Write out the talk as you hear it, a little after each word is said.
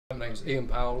name's Ian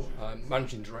Powell. I'm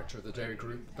Managing Director of the Dairy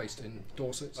Group based in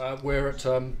Dorset. We're at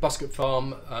Buscot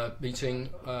Farm meeting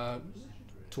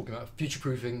talking about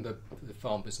future-proofing the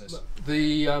farm business.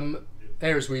 The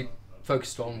areas we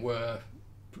focused on were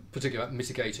particularly about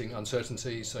mitigating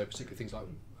uncertainty, so particularly things like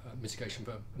mitigation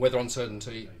for weather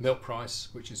uncertainty, milk price,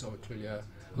 which is clearly an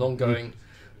ongoing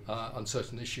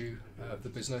uncertain issue of the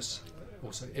business,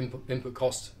 also input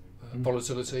cost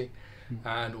volatility,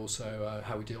 and also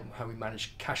how we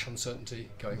manage cash uncertainty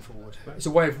going forward. It's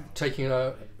a way of taking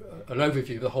an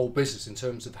overview of the whole business in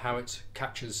terms of how it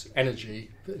captures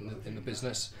energy in the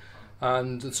business,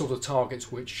 and the sort of targets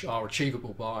which are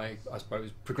achievable by, I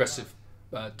suppose, progressive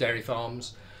dairy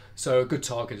farms. So a good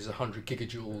target is 100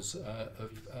 gigajoules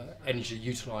of energy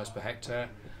utilised per hectare,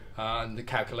 and the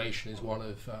calculation is one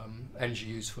of energy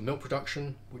used for milk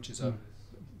production, which is a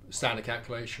standard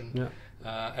calculation,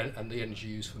 and the energy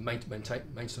used for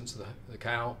maintenance of the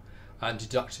cow, and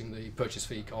deducting the purchase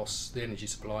fee costs, the energy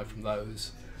supply from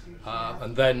those,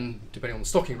 and then depending on the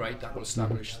stocking rate, that will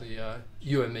establish the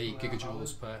UME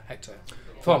gigajoules per hectare.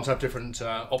 Farms have different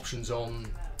options on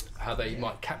how they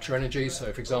might capture energy.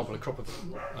 So, for example, a crop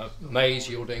of maize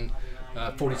yielding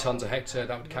 40 tonnes a hectare,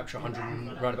 that would capture around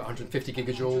about 150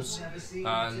 gigajoules,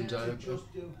 and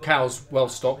cows well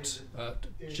stocked,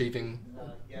 achieving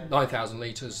 9,000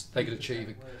 litres, they could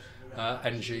achieve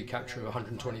energy capture of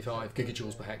 125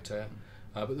 gigajoules per hectare.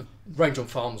 But the range on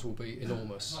farms will be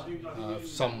enormous.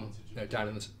 Some down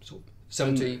in the sort of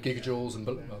 70 gigajoules and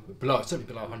certainly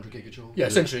below 100 gigajoules. Yeah,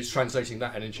 essentially it's translating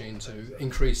that energy into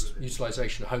increased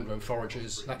utilisation of homegrown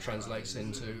forages. That translates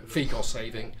into fee cost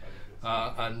saving,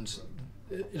 and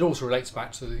it also relates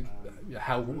back to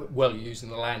how well you're using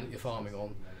the land that you're farming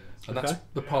on, and that's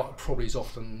the part that probably is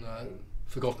often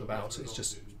forgotten about. It's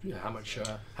just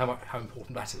how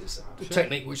important that is. The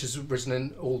technique which has arisen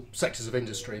in all sectors of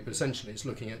industry, but essentially it's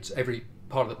looking at every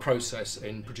part of the process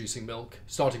in producing milk,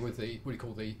 starting with what we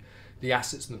call the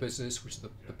assets in the business, which are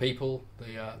the people,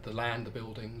 the land, the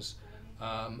buildings,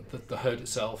 the herd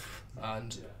itself,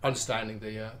 and understanding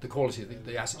the quality of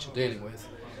the assets you're dealing with,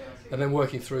 and then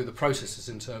working through the processes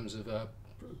in terms of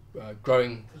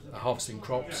growing, harvesting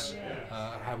crops,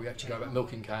 how we actually go about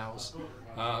milking cows,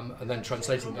 and then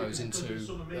translating those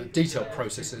into detailed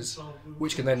processes,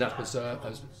 which can then act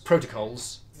as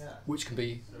protocols, which can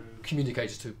be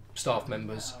communicated to staff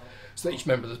members, so that each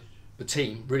member of the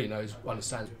team really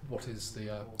understands what is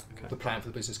the plan for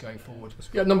the business going forward.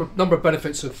 Yeah, number of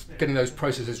benefits of getting those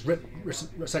processes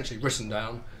essentially written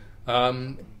down.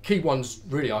 Key ones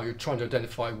really are you're trying to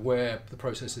identify where the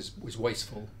process is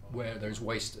wasteful, where there is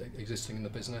waste existing in the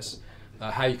business,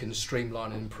 how you can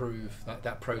streamline and improve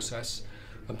that process.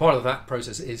 And part of that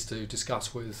process is to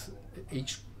discuss with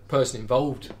each person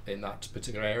involved in that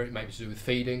particular area. It may be to do with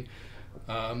feeding,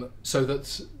 so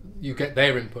that you get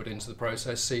their input into the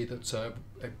process, see that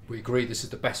we agree this is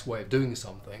the best way of doing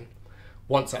something.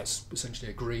 Once that's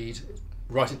essentially agreed,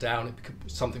 write it down, it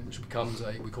becomes something which becomes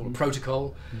we call a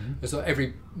protocol. And so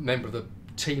every member of the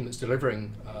team that's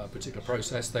delivering a particular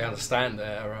process, they understand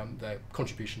their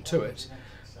contribution to it,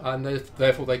 and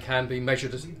therefore they can be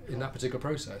measured in that particular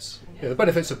process. Yeah, the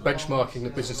benefits of benchmarking the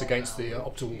business against the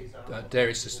optimal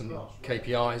dairy system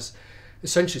KPIs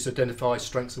essentially is to identify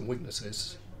strengths and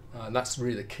weaknesses, and that's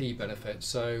really the key benefit.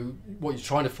 So what you're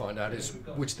trying to find out is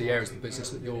which are the areas of the business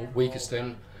that you're weakest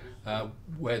in,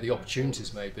 where the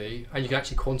opportunities may be, and you can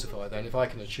actually quantify then. If I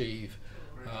can achieve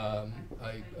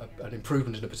an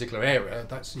improvement in a particular area,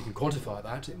 you can quantify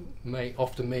that. It may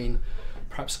often mean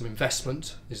perhaps some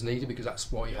investment is needed because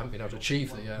that's why you haven't been able to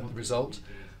achieve the result,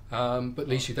 but at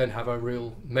least you then have a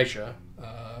real measure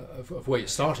of where you're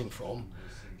starting from,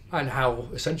 and how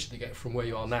essentially to get from where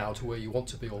you are now to where you want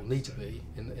to be or need to be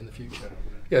in the future.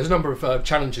 Yeah, there's a number of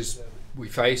challenges we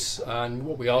face, and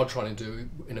what we are trying to do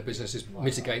in a business is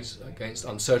mitigate against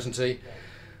uncertainty.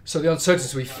 So the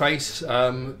uncertainties we face,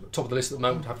 top of the list at the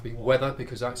moment, have to be weather,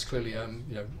 because that's clearly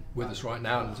with us right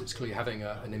now, and it's clearly having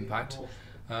an impact.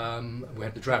 We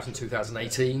had the drought in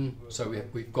 2018, so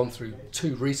we've gone through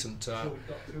two recent,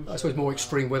 I suppose, more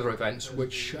extreme weather events,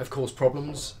 which have caused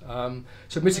problems.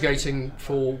 So mitigating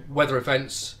for weather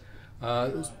events,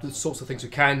 the sorts of things we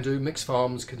can do. Mixed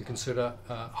farms can consider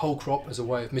whole crop as a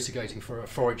way of mitigating for a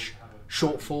forage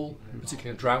shortfall, particularly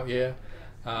in a drought year.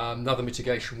 Another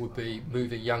mitigation would be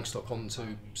moving young stock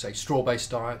onto, say,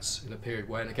 straw-based diets in a period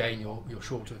when, again, you're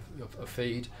short of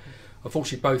feed.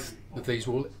 Unfortunately, both of these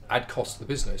will add cost to the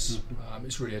business.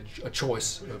 It's really a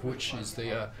choice of which is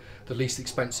the least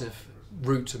expensive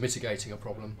route to mitigating a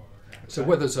problem. So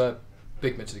weather's a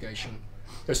big mitigation.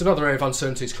 There's another area of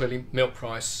uncertainty is clearly milk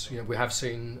price. We have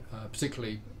seen,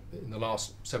 particularly in the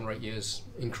last 7 or 8 years,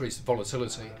 increased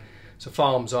volatility. So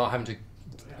farms are having to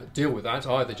deal with that.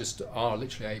 Either just are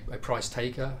literally a price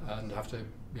taker and have to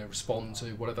respond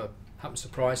to whatever happens to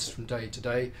price from day to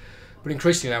day. But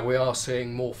increasingly now we are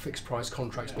seeing more fixed price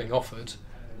contracts being offered.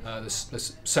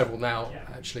 There's several now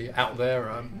actually out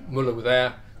there. Muller with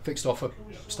their fixed offer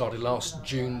started last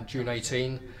June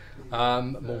 18.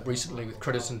 More recently with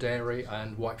Crediton Dairy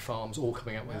and White Farms all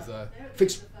coming out with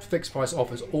fixed price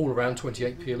offers all around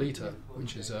 28p a litre,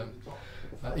 which is an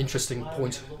interesting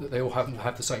point that they all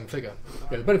have the same figure.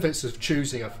 The benefits of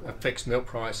choosing a fixed milk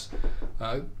price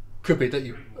could be that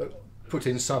you put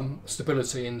in some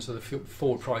stability into the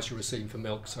forward price you receive for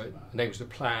milk, so it enables you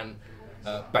to plan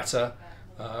better.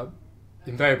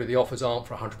 Invariably the offers aren't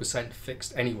for 100%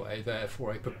 fixed anyway, they're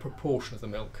for a proportion of the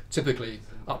milk, typically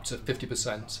up to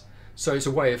 50%. So it's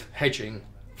a way of hedging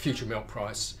future milk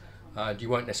price. You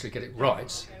won't necessarily get it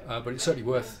right, but it's certainly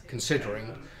worth considering.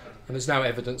 And there's now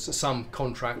evidence that some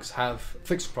contracts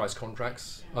fixed price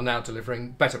contracts are now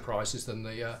delivering better prices than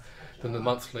the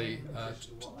monthly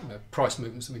price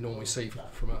movements that we normally see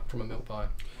from a milk buyer.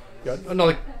 Yeah,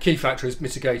 another key factor is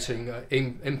mitigating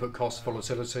input cost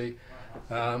volatility.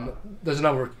 There's a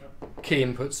number of key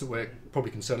inputs that we're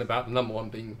probably concerned about. The number one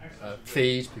being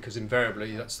feed, because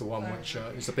invariably that's the one which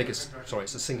is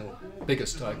it's the single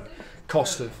biggest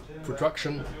cost of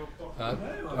production,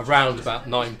 around about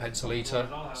 9p a litre.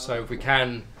 So if we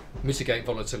can mitigate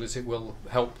volatility, it will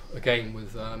help again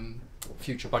with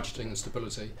future budgeting and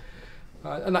stability.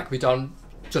 And that can be done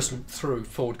just through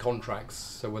forward contracts,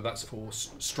 so whether that's for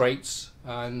straights,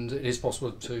 and it is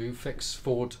possible to fix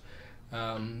forward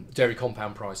dairy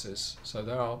compound prices. So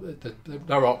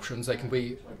there are options. They can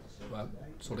be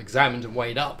sort of examined and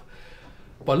weighed up.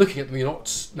 By looking at them, you're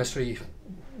not necessarily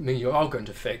mean you are going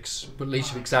to fix, but at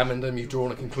least you've examined them, you've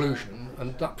drawn a conclusion,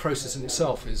 and that process in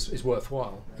itself is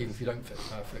worthwhile, even if you don't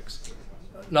fix.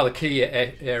 Another key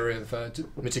area of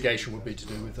mitigation would be to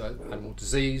do with animal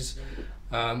disease.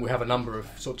 We have a number of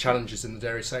sort of challenges in the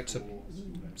dairy sector.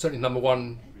 Certainly number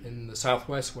one in the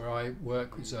southwest where I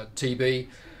work is TB.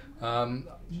 One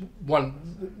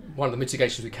of the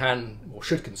mitigations we can or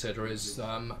should consider is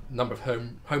number of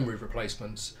home roof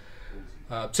replacements.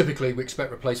 Typically we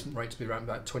expect replacement rate to be around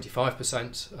about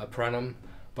 25% per annum,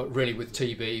 but really with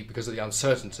TB, because of the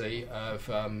uncertainty of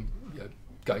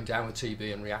going down with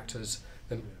TB and reactors,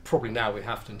 then probably now we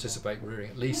have to anticipate we're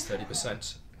at least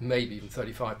 30%, maybe even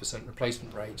 35%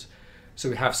 replacement rate. So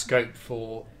we have scope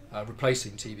for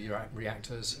replacing TB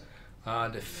reactors,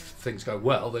 and if things go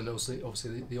well, then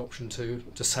obviously the option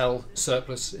to sell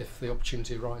surplus if the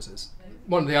opportunity arises.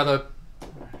 One of the other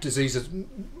diseases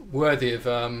worthy of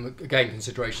again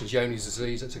consideration is Johne's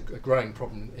disease. It's a growing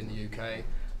problem in the UK.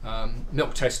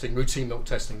 Milk testing, routine milk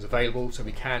testing is available, so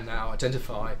we can now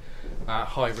identify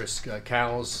high-risk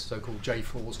cows, so-called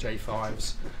J4s,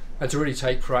 J5s, and to really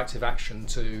take proactive action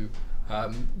to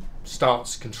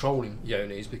start controlling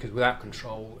Johne's, because without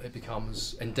control it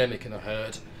becomes endemic in a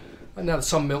herd. And now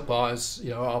some milk buyers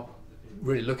are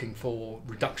really looking for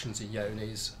reductions in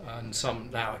Johne's, and some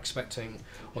now expecting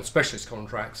on specialist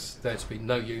contracts there to be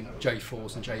no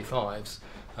J4s and J5s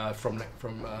from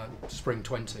spring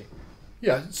 20.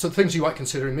 Yeah, so things you might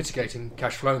consider in mitigating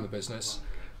cash flow in the business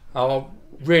are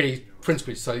really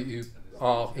principally so that you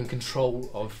are in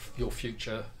control of your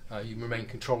future, you remain in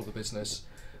control of the business.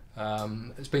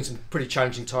 It's been some pretty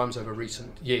challenging times over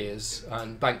recent years,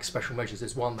 and bank special measures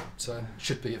is one that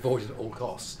should be avoided at all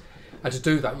costs. And to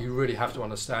do that, you really have to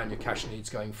understand your cash needs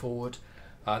going forward.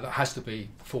 That has to be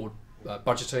forward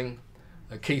budgeting.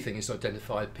 The key thing is to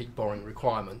identify peak borrowing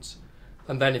requirements.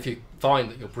 And then if you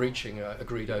find that you're breaching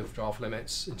agreed overdraft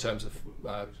limits in terms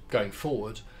of going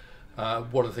forward,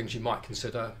 what are the things you might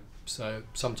consider? So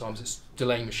sometimes it's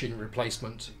delaying machinery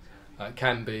replacement. It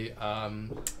can be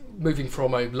moving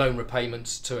from a loan repayment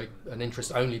to an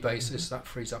interest-only basis. That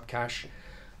frees up cash.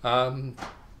 And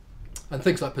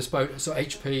things like bespoke, so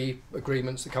HP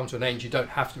agreements that come to an end, you don't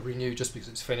have to renew just because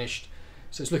it's finished.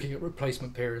 So it's looking at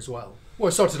replacement period as well. Well,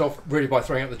 I started off really by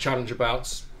throwing out the challenge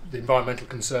about the environmental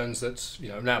concerns that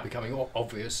now becoming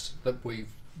obvious that we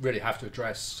really have to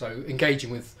address. So engaging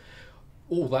with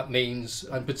all that means,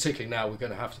 and particularly now we're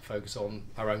going to have to focus on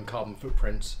our own carbon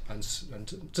footprint and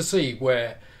to see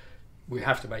where we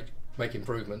have to make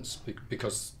improvements,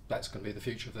 because that's going to be the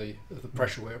future of the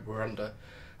pressure we're under.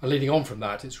 And leading on from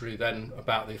that, it's really then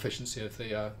about the efficiency of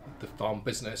the farm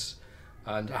business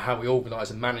and how we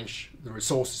organise and manage the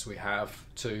resources we have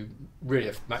to really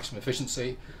have maximum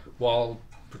efficiency while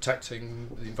protecting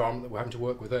the environment that we're having to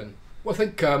work within. Well, I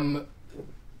think a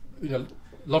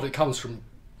lot of it comes from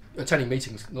attending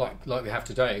meetings like we have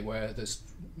today, where there's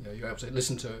you're able to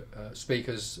listen to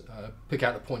speakers, pick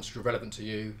out the points that are relevant to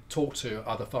you, talk to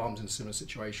other farms in a similar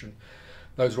situation.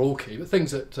 Those are all key. But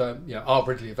things that are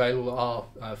readily available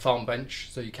are Farm Bench,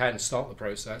 so you can start the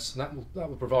process, and that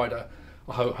will provide a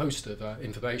whole host of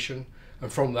information.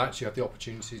 And from that, you have the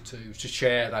opportunity to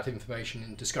share that information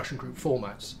in discussion group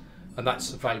formats, and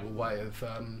that's a valuable way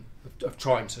of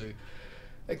trying to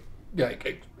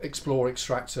explore,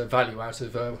 extract value out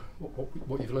of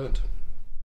what you've learned.